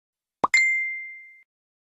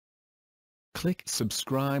click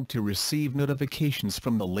subscribe to receive notifications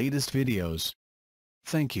from the latest videos.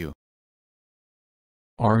 Thank you.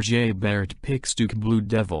 R.J. Barrett picks Duke Blue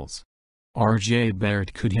Devils. R.J.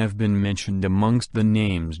 Barrett could have been mentioned amongst the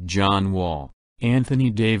names John Wall,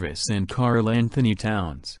 Anthony Davis and Karl-Anthony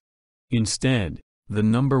Towns. Instead, the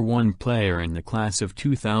 #1 player in the class of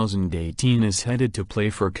 2018 is headed to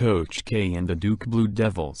play for Coach K and the Duke Blue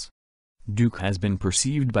Devils. Duke has been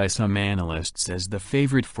perceived by some analysts as the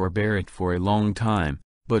favorite for Barrett for a long time,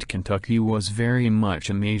 but Kentucky was very much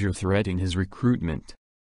a major threat in his recruitment.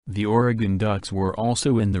 The Oregon Ducks were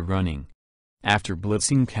also in the running. After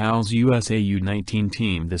blitzing Cal's USA U19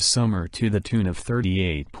 team this summer to the tune of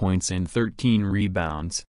 38 points and 13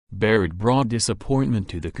 rebounds, Barrett brought disappointment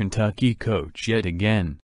to the Kentucky coach yet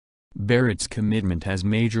again. Barrett's commitment has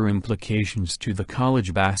major implications to the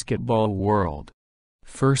college basketball world.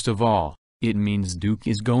 First of all, it means Duke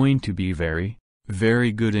is going to be very,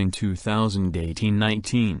 very good in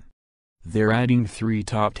 2018-19. They're adding 3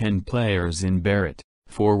 top 10 players in Barrett,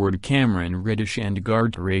 forward Cameron Reddish and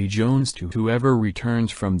guard Ray Jones to whoever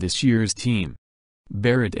returns from this year's team.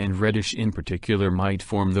 Barrett and Reddish in particular might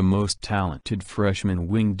form the most talented freshman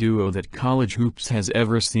wing duo that college hoops has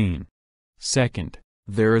ever seen. Second,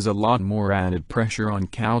 there is a lot more added pressure on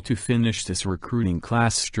Cal to finish this recruiting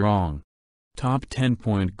class strong. Top 10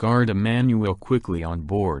 point guard Emmanuel quickly on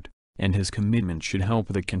board, and his commitment should help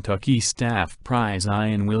the Kentucky staff prize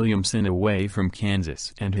Ian Williamson away from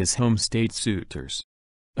Kansas and his home state suitors.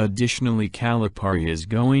 Additionally, Calipari is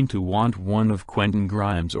going to want one of Quentin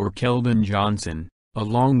Grimes or Keldon Johnson,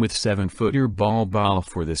 along with 7-footer Ball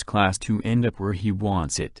for this class to end up where he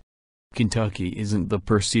wants it. Kentucky isn't the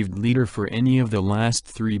perceived leader for any of the last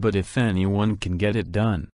 3, but if anyone can get it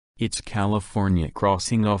done, it's California.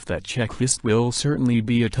 Crossing off that checklist will certainly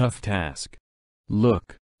be a tough task.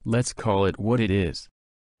 Look, let's call it what it is.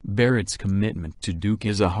 Barrett's commitment to Duke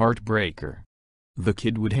is a heartbreaker. The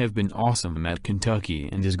kid would have been awesome at Kentucky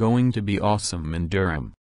and is going to be awesome in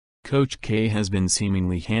Durham. Coach K has been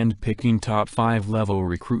seemingly hand-picking top 5 level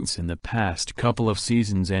recruits in the past couple of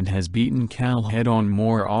seasons and has beaten Cal head-on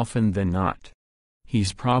more often than not.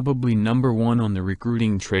 He's probably #1 on the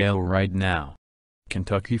recruiting trail right now.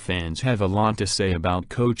 Kentucky fans have a lot to say about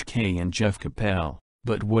Coach K and Jeff Capel,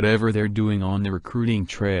 but whatever they're doing on the recruiting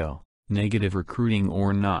trail, negative recruiting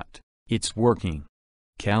or not, it's working.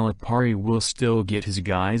 Calipari will still get his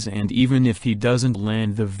guys, and even if he doesn't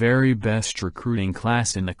land the very best recruiting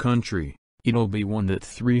class in the country, it'll be one that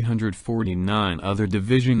 349 other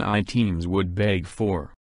Division I teams would beg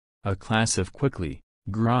for. A class of Quickly,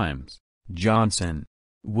 Grimes, Johnson,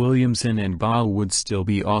 Williamson and Ball would still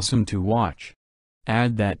be awesome to watch.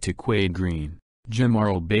 Add that to Quade Green,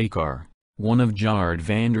 Jamarl Bakar, one of Jared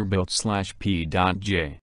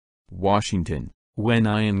Vanderbilt/P.J. Washington,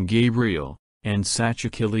 Ian Gabriel, and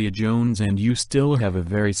Sachakilia Jones, and you still have a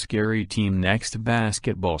very scary team next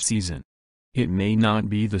basketball season. It may not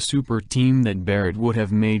be the super team that Barrett would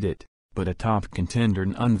have made it, but a top contender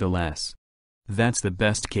nonetheless. That's the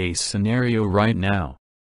best case scenario right now.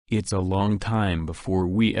 It's a long time before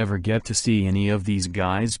we ever get to see any of these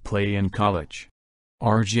guys play in college.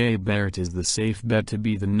 R.J. Barrett is the safe bet to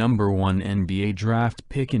be the #1 NBA draft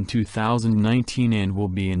pick in 2019 and will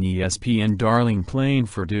be an ESPN darling playing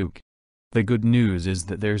for Duke. The good news is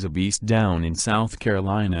that there's a beast down in South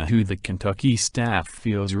Carolina who the Kentucky staff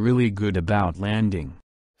feels really good about landing.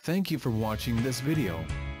 Thank you for watching this video.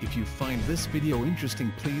 If you find this video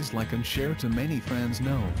interesting, please like and share to many friends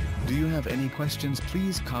know. Do you have any questions?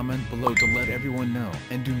 Please comment below to let everyone know.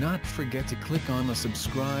 And do not forget to click on the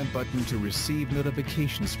subscribe button to receive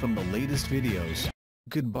notifications from the latest videos.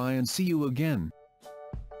 Goodbye and see you again.